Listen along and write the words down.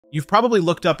You've probably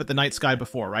looked up at the night sky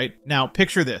before, right? Now,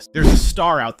 picture this. There's a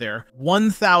star out there,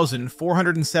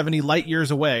 1,470 light years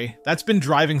away. That's been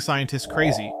driving scientists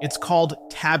crazy. It's called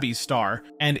Tabby's star,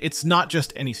 and it's not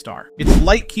just any star. Its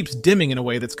light keeps dimming in a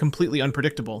way that's completely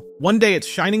unpredictable. One day it's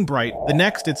shining bright, the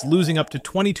next it's losing up to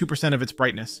 22% of its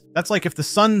brightness. That's like if the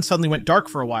sun suddenly went dark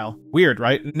for a while. Weird,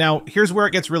 right? Now, here's where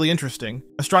it gets really interesting.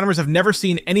 Astronomers have never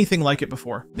seen anything like it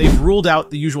before. They've ruled out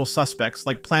the usual suspects,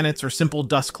 like planets or simple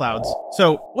dust clouds.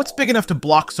 So, what's big enough to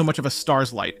block so much of a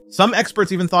star's light? Some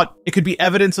experts even thought it could be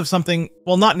evidence of something,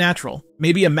 well, not natural.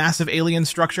 Maybe a massive alien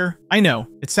structure? I know,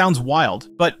 it sounds wild,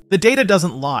 but the data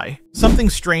doesn't lie.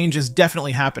 Something strange is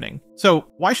definitely happening.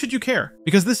 So why should you care?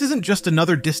 Because this isn't just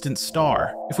another distant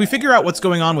star. If we figure out what's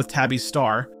going on with Tabby's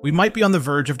star, we might be on the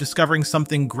verge of discovering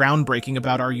something groundbreaking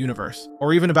about our universe,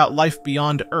 or even about life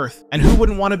beyond Earth, and who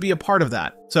wouldn't want to be a part of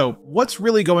that? So what's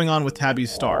really going on with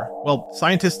Tabby's star? Well,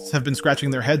 scientists have been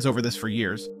scratching their heads over this for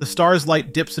years. The star's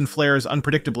light dips and flares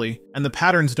unpredictably, and the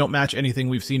patterns don't match anything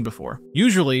we've seen before.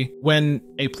 Usually, when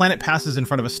a planet passes in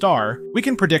front of a star, we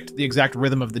can predict the exact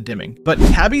rhythm of the dimming. But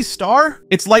Tabby's star?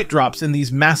 Its light drops in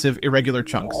these massive irregular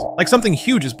chunks, like something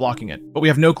huge is blocking it, but we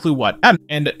have no clue what.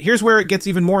 And here's where it gets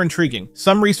even more intriguing.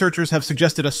 Some researchers have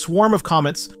suggested a swarm of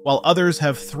comets, while others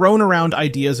have thrown around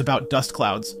ideas about dust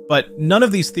clouds. But none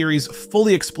of these theories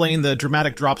fully explain the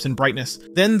dramatic drops in brightness.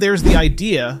 Then there's the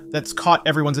idea that's caught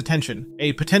everyone's attention,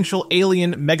 a potential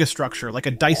alien megastructure like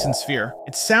a Dyson sphere.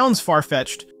 It sounds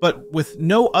far-fetched, but with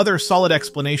no other solid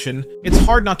explanation, it's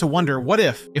hard not to wonder, what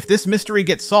if this mystery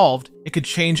gets solved, it could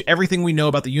change everything we know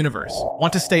about the universe.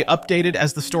 Want to stay updated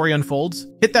as the story unfolds?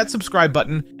 Hit that subscribe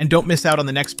button and don't miss out on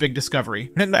the next big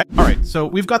discovery. Alright, so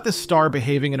we've got this star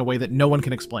behaving in a way that no one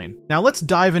can explain. Now let's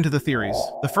dive into the theories.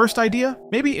 The first idea?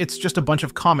 Maybe it's just a bunch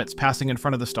of comets passing in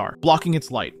front of the star, blocking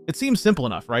its light. It seems simple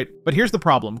enough, right? But here's the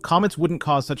problem. Comets wouldn't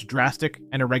cause such drastic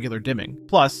and irregular dimming.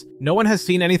 Plus, no one has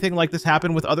seen anything like this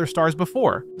happen with other stars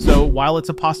before. So while it's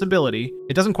a possibility,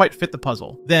 it doesn't quite fit the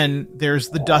puzzle. Then there's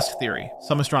the dust theory.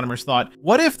 Some astronomers thought,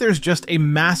 what if there's just a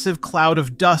massive cloud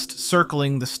of dust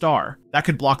circling the star? That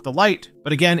could block the light,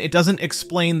 but again, it doesn't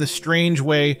explain the strange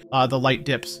way the light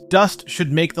dips. Dust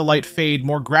should make the light fade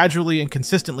more gradually and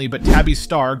consistently, but Tabby's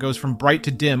star goes from bright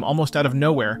to dim almost out of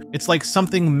nowhere. It's like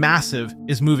something massive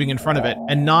is moving in front of it,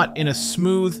 and not in a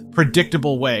smooth,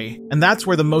 predictable way. And that's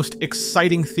where the most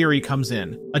exciting theory comes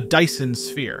in, a Dyson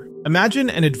sphere. Imagine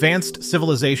an advanced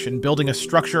civilization building a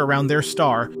structure around their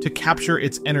star to capture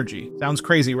its energy. Sounds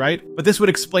crazy, right? But this would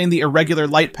explain the irregular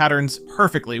light patterns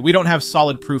perfectly. We don't have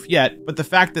solid proof yet, but the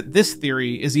fact that this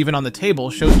theory is even on the table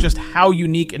shows just how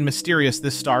unique and mysterious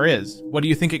this star is. What do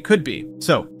you think it could be?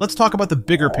 So, let's talk about the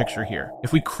bigger picture here.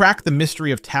 If we crack the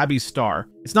mystery of Tabby's star,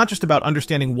 it's not just about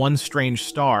understanding one strange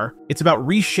star, it's about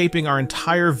reshaping our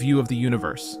entire view of the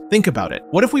universe. Think about it.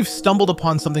 What if we've stumbled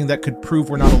upon something that could prove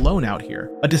we're not alone out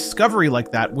here? A discovery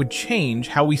like that would change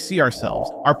how we see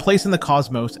ourselves, our place in the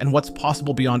cosmos, and what's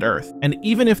possible beyond Earth. And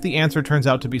even if the answer turns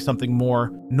out to be something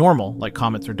more normal, like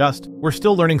comets or dust, we're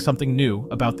still learning something new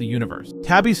about the universe.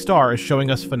 Tabby's star is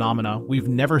showing us phenomena we've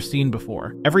never seen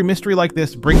before. Every mystery like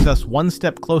this brings us one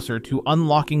step closer to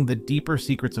unlocking the deeper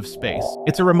secrets of space.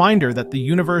 It's a reminder that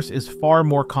the universe is far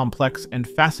more complex and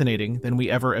fascinating than we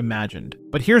ever imagined.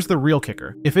 But here's the real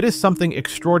kicker. If it is something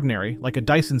extraordinary, like a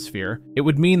Dyson sphere, it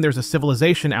would mean there's a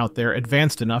civilization out there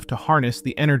advanced enough to harness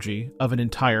the energy of an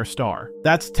entire star.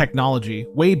 That's technology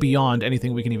way beyond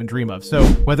anything we can even dream of. So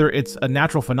whether it's a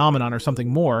natural phenomenon or something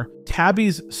more,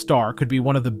 Tabby's star could be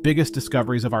one of the biggest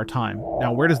discoveries of our time.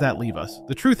 Now, where does that leave us?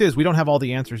 The truth is, we don't have all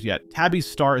the answers yet. Tabby's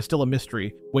star is still a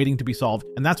mystery waiting to be solved,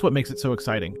 and that's what makes it so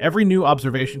exciting. Every new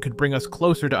observation could bring us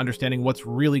closer to understanding what's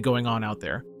really going on out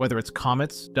there. Whether it's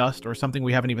comets, dust, or something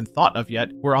we haven't even thought of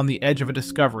yet, we're on the edge of a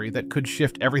discovery that could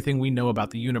shift everything we know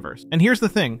about the universe. And here's the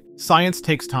thing, science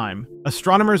takes time.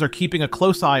 Astronomers are keeping a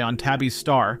close eye on Tabby's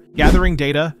star, gathering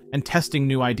data and testing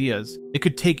new ideas. It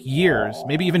could take years,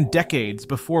 maybe even decades,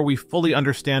 before we fully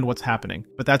understand what's happening.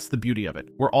 But that's the beauty of it.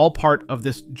 We're all part of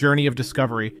this journey of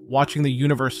discovery, watching the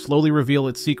universe slowly reveal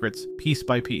its secrets, piece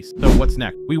by piece. So what's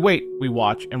next? We wait, we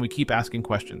watch, and we keep asking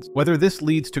questions. Whether this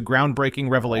leads to groundbreaking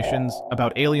revelations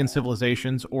about alien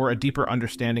civilizations or a deeper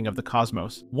understanding of the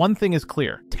cosmos, one thing is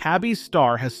clear. Tabby's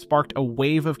star has sparked a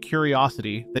wave of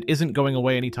curiosity that isn't going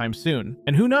away anytime soon.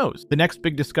 And who knows? The next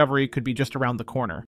big discovery could be just around the corner.